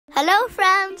Hello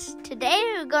friends, today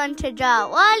we're going to draw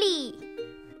WALLE.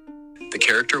 The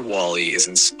character WALLE is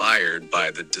inspired by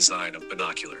the design of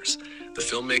binoculars. The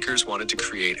filmmakers wanted to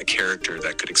create a character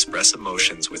that could express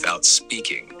emotions without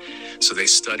speaking, so they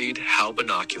studied how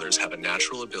binoculars have a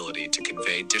natural ability to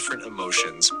convey different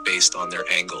emotions based on their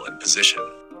angle and position.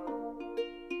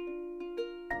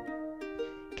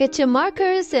 Get your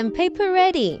markers and paper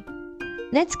ready.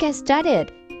 Let's get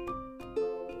started.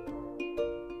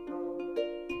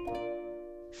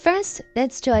 First,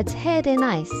 let's draw its head and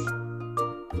eyes.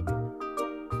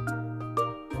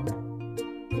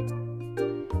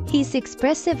 His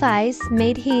expressive eyes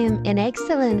made him an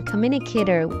excellent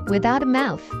communicator without a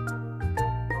mouth.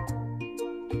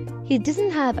 He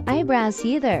doesn't have eyebrows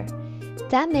either.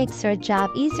 That makes our job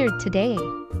easier today.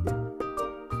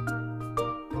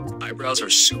 Eyebrows are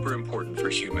super important for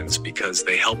humans because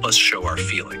they help us show our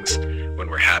feelings. When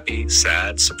we're happy,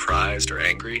 sad, surprised, or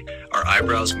angry, our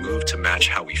eyebrows move to match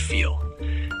how we feel.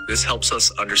 This helps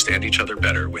us understand each other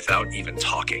better without even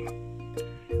talking.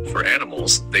 For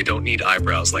animals, they don't need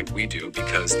eyebrows like we do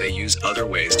because they use other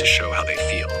ways to show how they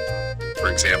feel. For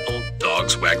example,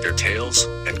 dogs wag their tails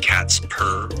and cats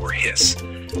purr or hiss.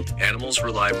 Animals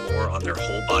rely more on their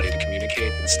whole body to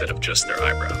communicate instead of just their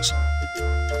eyebrows.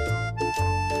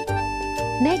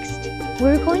 Next,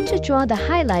 we're going to draw the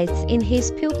highlights in his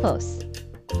pupils.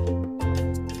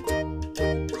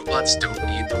 Robots don't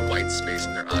need the white space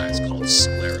in their eyes called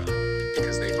sclera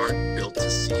because they aren't built to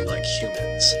see like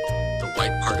humans. The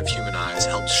white part of human eyes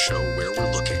helps show where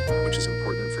we're looking, which is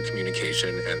important for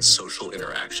communication and social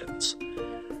interactions.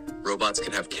 Robots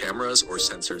can have cameras or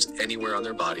sensors anywhere on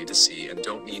their body to see and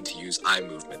don't need to use eye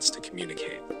movements to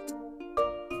communicate.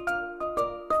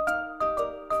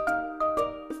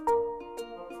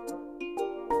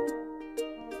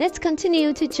 Let's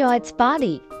continue to draw its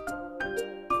body.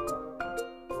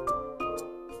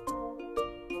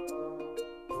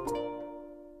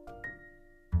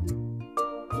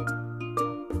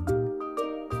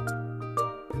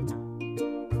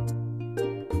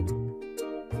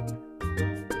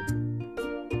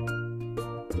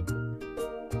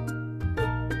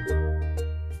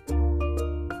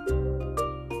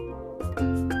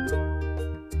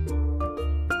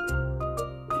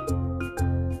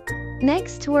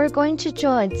 Next, we're going to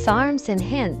draw its arms and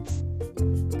hands.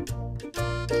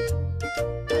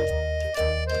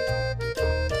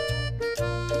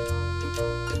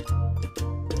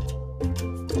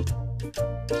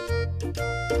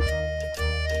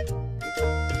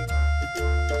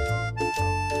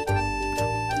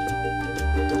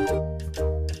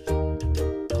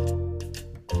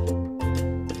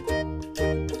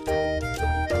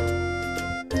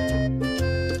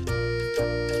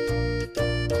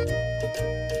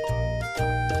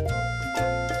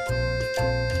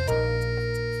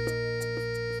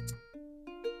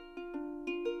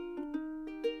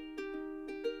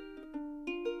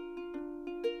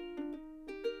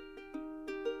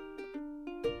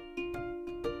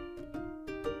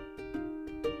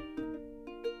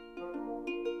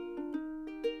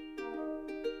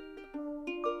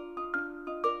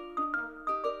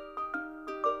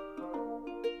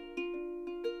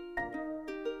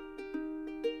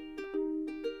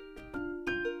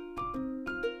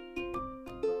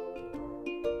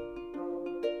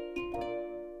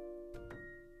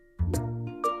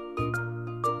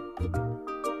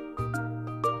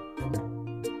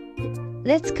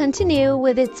 Let's continue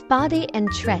with its body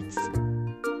and treads.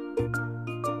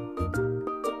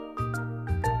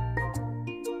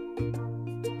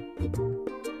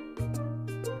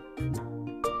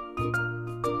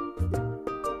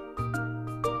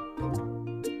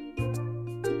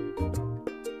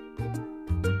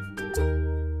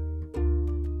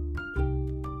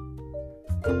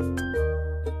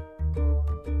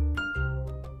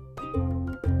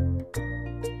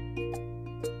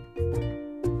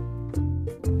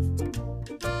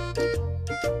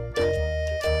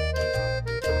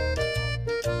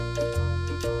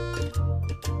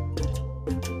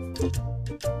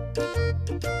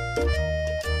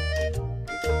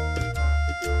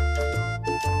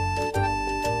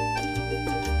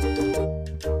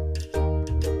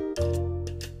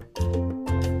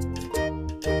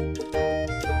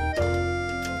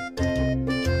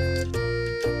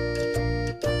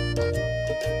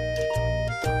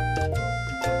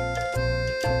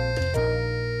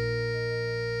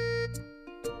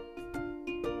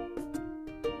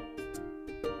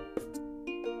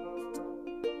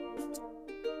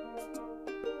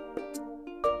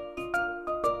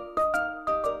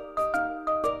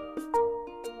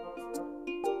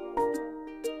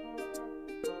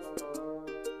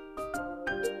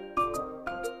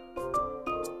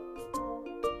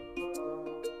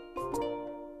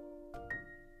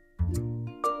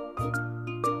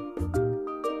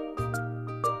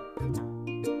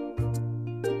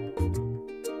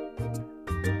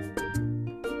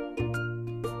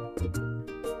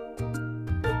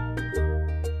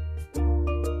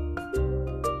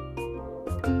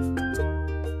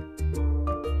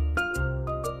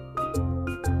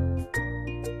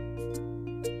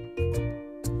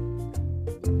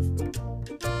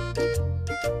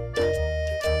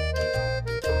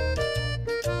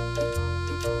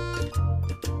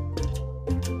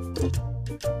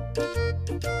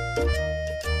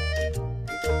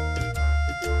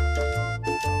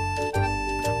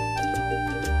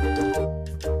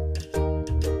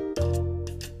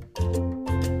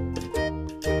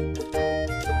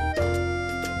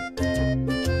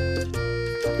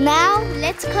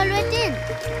 let's color it in.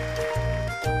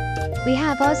 We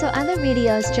have also other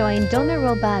videos showing Donut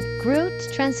Robot, Groot,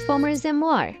 Transformers, and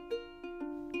more.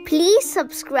 Please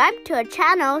subscribe to our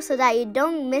channel so that you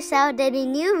don't miss out any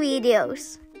new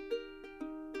videos.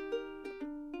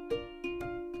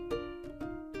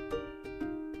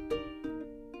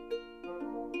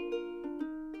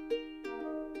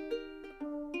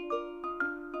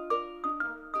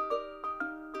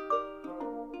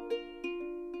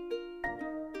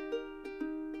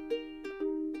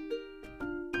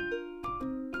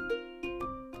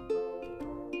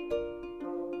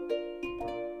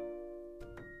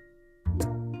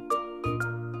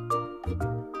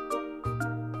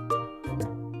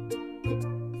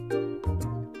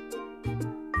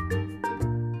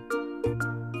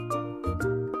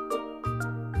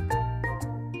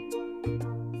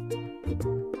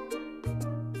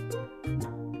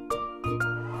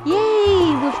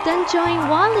 Yay! We've done drawing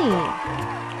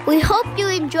WALLE. We hope you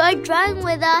enjoyed drawing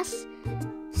with us.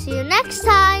 See you next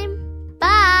time.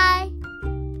 Bye.